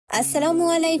আসসালামু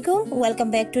আলাইকুম, welcome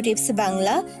back to tips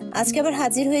Bangla. আজকে আবার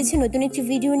হাজির হয়েছে নতুন একটি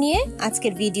ভিডিও নিয়ে।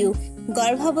 আজকের ভিডিও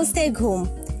গর্ভাবস্থায় ঘুম,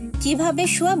 কিভাবে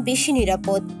শোয়া বেশি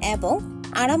নিরাপদ এবং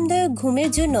আরামদায়ক ঘুমের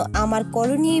জন্য আমার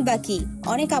করণীয় বা কি।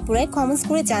 অনেক আপুরাই কমেন্টস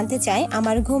করে জানতে চায়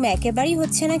আমার ঘুম একেবারেই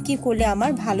হচ্ছে না, কি করলে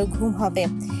আমার ভালো ঘুম হবে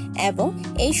এবং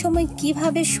এই সময়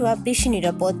কিভাবে শোয়া বেশি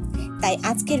নিরাপদ। তাই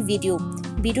আজকের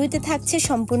ভিডিওতে থাকছে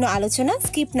সম্পূর্ণ আলোচনা।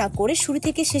 স্কিপ না করে শুরু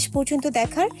থেকে শেষ পর্যন্ত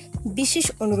দেখার বিশেষ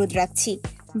অনুরোধ রাখছি।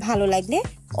 ভালো লাগলে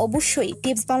অবশ্যই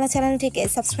টিপস বাংলা চ্যানেলটিকে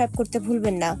সাবস্ক্রাইব করতে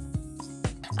ভুলবেন না।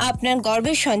 আপনার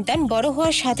গর্ভের সন্তান বড়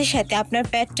হওয়ার সাথে সাথে আপনার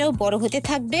পেটটাও বড় হতে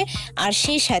থাকবে, আর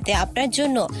সেই সাথে আপনার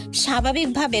জন্য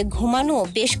স্বাভাবিকভাবে ঘুমানো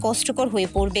বেশ কষ্টকর হয়ে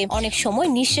পড়বে। অনেক সময়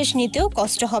নিঃশ্বাস নিতেও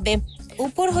কষ্ট হবে।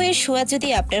 উপর হয়ে শোয়া যদি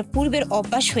আপনার পূর্বের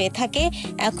অভ্যাস হয়ে থাকে,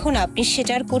 এখন আপনি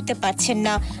সেটা আর করতে পারছেন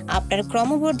না। আপনার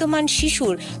ক্রমবর্ধমান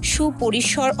শিশুর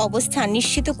সুপরিসর অবস্থান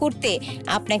নিশ্চিত করতে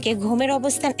আপনাকে ঘুমের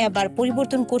অবস্থান এবার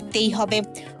পরিবর্তন করতেই হবে।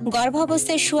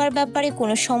 গর্ভাবস্থায় শোয়ার ব্যাপারে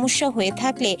কোনো সমস্যা হয়ে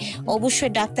থাকলে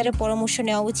অবশ্যই ডাক্তারের পরামর্শ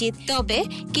নেওয়া উচিত। তবে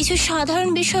কিছু সাধারণ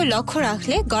বিষয় লক্ষ্য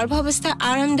রাখলে গর্ভাবস্থায়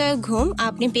আরামদায়ক ঘুম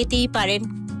আপনি পেতেই পারেন।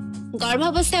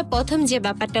 গর্ভাবস্থায় প্রথম যে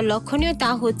ব্যাপারটা লক্ষণীয়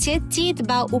তা হচ্ছে চিত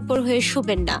বা উপর হয়ে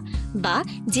শুবেন না, বা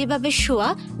যেভাবে শোয়া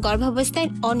গর্ভাবস্থায়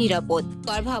অনিরাপদ।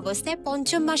 গর্ভাবস্থায়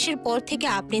পঞ্চম মাসের পর থেকে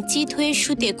আপনি চিত হয়ে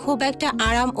শুতে খুব একটা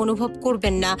আরাম অনুভব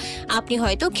করবেন না। আপনি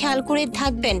হয়তো খেয়াল করে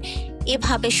থাকবেন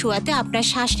এভাবে শোয়াতে আপনার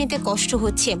শ্বাস নিতে কষ্ট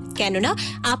হচ্ছে, কেননা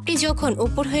আপনি যখন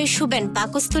উপর হয়ে শুবেন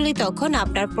পাকস্থলী তখন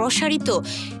আপনার প্রসারিত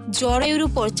জরায়ুর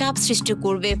উপর চাপ সৃষ্টি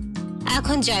করবে।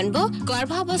 এখন জানবো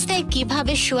গর্ভাবস্থায়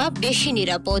কিভাবে শোয়া বেশি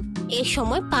নিরাপদ। এই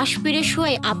সময় পাশ ফিরে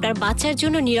শুয়ে আপনার বাচ্চার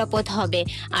জন্য নিরাপদ হবে,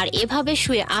 আর এভাবে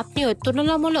শুয়ে আপনিও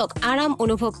তুলনামূলক আরাম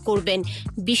অনুভব করবেন।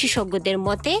 বিশেষজ্ঞদের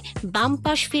মতে বাম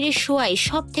পাশ ফিরে শোয়াই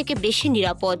সব থেকে বেশি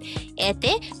নিরাপদ।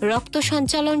 এতে রক্ত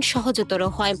সঞ্চালন সহজতর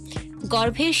হয়।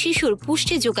 গর্ভের শিশুর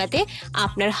পুষ্টি যোগাতে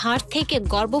আপনার হাড় থেকে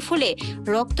গর্ভফলে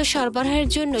রক্ত সরবরাহের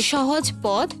জন্য সহজ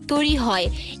পথ তৈরি হয়।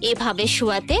 এভাবে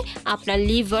শোয়াতে আপনার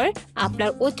লিভার আপনার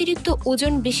অতিরিক্ত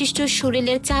ওজন বিশিষ্ট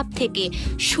শরীরের চাপ থেকে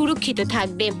সুরক্ষিত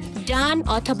থাকবে। ডান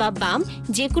অথবা বাম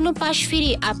যে কোনো পাশ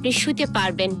ফিরে আপনি শুতে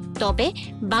পারবেন, তবে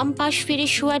বাম পাশ ফিরে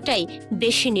শোয়াটাই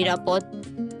বেশি নিরাপদ।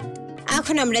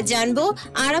 এখন আমরা জানবো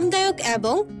আরামদায়ক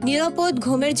এবং নিরাপদ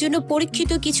ঘুমের জন্য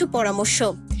পরীক্ষিত কিছু পরামর্শ।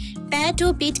 পেট ও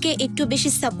পিঠকে একটু বেশি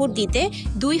সাপোর্ট দিতে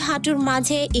দুই হাঁটুর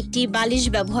মাঝে একটি বালিশ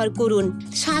ব্যবহার করুন।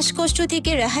 শ্বাসকষ্ট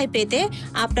থেকে রেহাই পেতে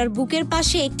আপনার বুকের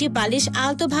পাশে একটি বালিশ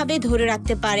আলতোভাবে ধরে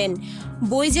রাখতে পারেন।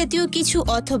 বই জাতীয় কিছু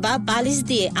অথবা বালিশ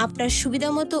দিয়ে আপনার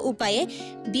সুবিধামতো উপায়ে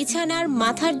বিছানার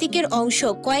মাথার দিকের অংশ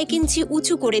কয়েক ইঞ্চি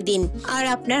উঁচু করে দিন, আর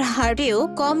আপনার হার্টেও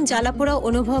কম জ্বালাপোড়া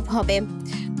অনুভব হবে।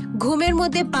 ঘুমের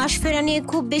মধ্যে পাশ ফেরা নিয়ে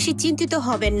খুব বেশি চিন্তিত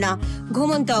হবেন না।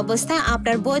 ঘুমন্ত অবস্থায়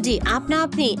আপনার বডি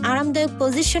আপনি আরামদায়ক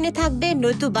পজিশনে থাকবে,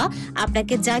 নতুবা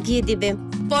আপনাকে জাগিয়ে দিবে।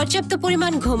 পর্যাপ্ত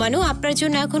পরিমাণ ঘুমানো আপনার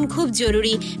জন্য এখন খুব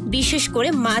জরুরি, বিশেষ করে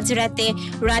মাঝরাতে,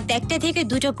 রাত 1টা থেকে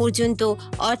 2টা পর্যন্ত।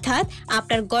 অর্থাৎ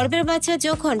আপনার গর্ভের বাচ্চা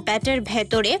যখন পেটের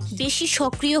ভেতরে বেশি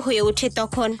সক্রিয় হয়ে ওঠে,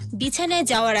 তখন বিছানায়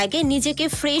যাওয়ার আগে নিজেকে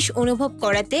ফ্রেশ অনুভব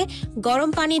করাতে গরম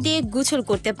পানি দিয়ে গোসল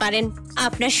করতে পারেন।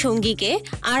 আপনার সঙ্গীকে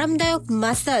আরামদায়ক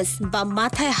মাসাজ বা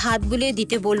মাথায় হাত বুলিয়ে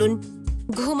দিতে বলুন।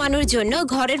 ঘুমানোর জন্য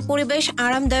ঘরের পরিবেশ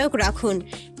আরামদায়ক রাখুন।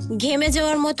 ঘেমে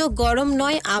যাওয়ার মতো গরম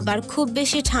নয়, আবার খুব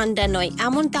বেশি ঠান্ডা নয়,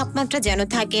 এমন তাপমাত্রা যেন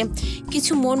থাকে।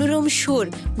 কিছু মনোরম সুর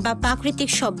বা প্রাকৃতিক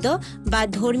শব্দ বা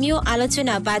ধর্মীয়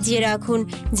আলোচনা বাজিয়ে রাখুন,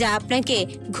 যা আপনাকে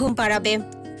ঘুম পাড়াবে।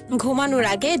 ঘুমানোর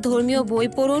আগে ধর্মীয় বই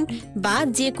পড়ুন বা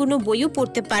যে কোনো বইও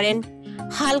পড়তে পারেন।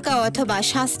 হালকা অথবা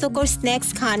স্বাস্থ্যকর স্ন্যাক্স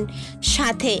খান,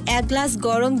 সাথে 1 গ্লাস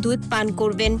গরম দুধ পান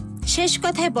করবেন। শেষ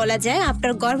কথায় বলা যায়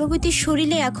আপনার গর্ভবতী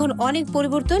শরীরে এখন অনেক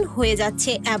পরিবর্তন হয়ে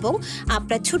যাচ্ছে এবং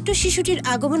আপনার ছোট্ট শিশুটির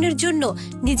আগমনের জন্য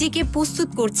নিজেকে প্রস্তুত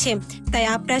করছে। তাই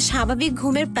আপনার স্বাভাবিক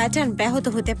ঘুমের প্যাটার্ন ব্যাহত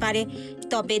হতে পারে।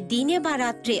 তবে দিনে বা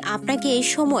রাত্রে আপনাকে এই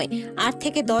সময় 8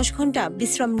 থেকে 10 ঘন্টা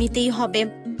বিশ্রাম নিতেই হবে।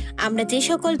 আমরা যে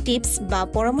সকল টিপস বা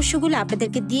পরামর্শগুলো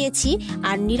আপনাদেরকে দিয়েছি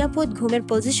আর নিরাপদ ঘুমের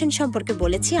পজিশন সম্পর্কে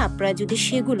বলেছি, আপনারা যদি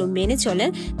সেগুলো মেনে চলেন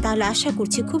তাহলে আশা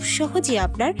করছি খুব সহজেই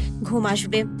আপনার ঘুম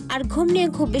আসবে। আর ঘুম নিয়ে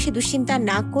খুব বেশি দুশ্চিন্তা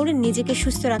না করুন, নিজেকে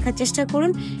সুস্থ রাখার চেষ্টা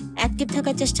করুন, অ্যাক্টিভ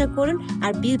থাকার চেষ্টা করুন,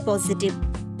 আর বি পজিটিভ।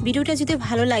 ভিডিওটা যদি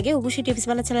ভালো লাগে অবশ্যই টিপস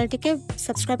বাংলা চ্যানেলটিকে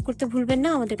সাবস্ক্রাইব করতে ভুলবেন না।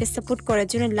 আমাদেরকে সাপোর্ট করার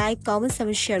জন্য লাইক, কমেন্টস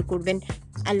এবং শেয়ার করবেন।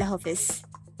 আল্লাহ হাফেজ।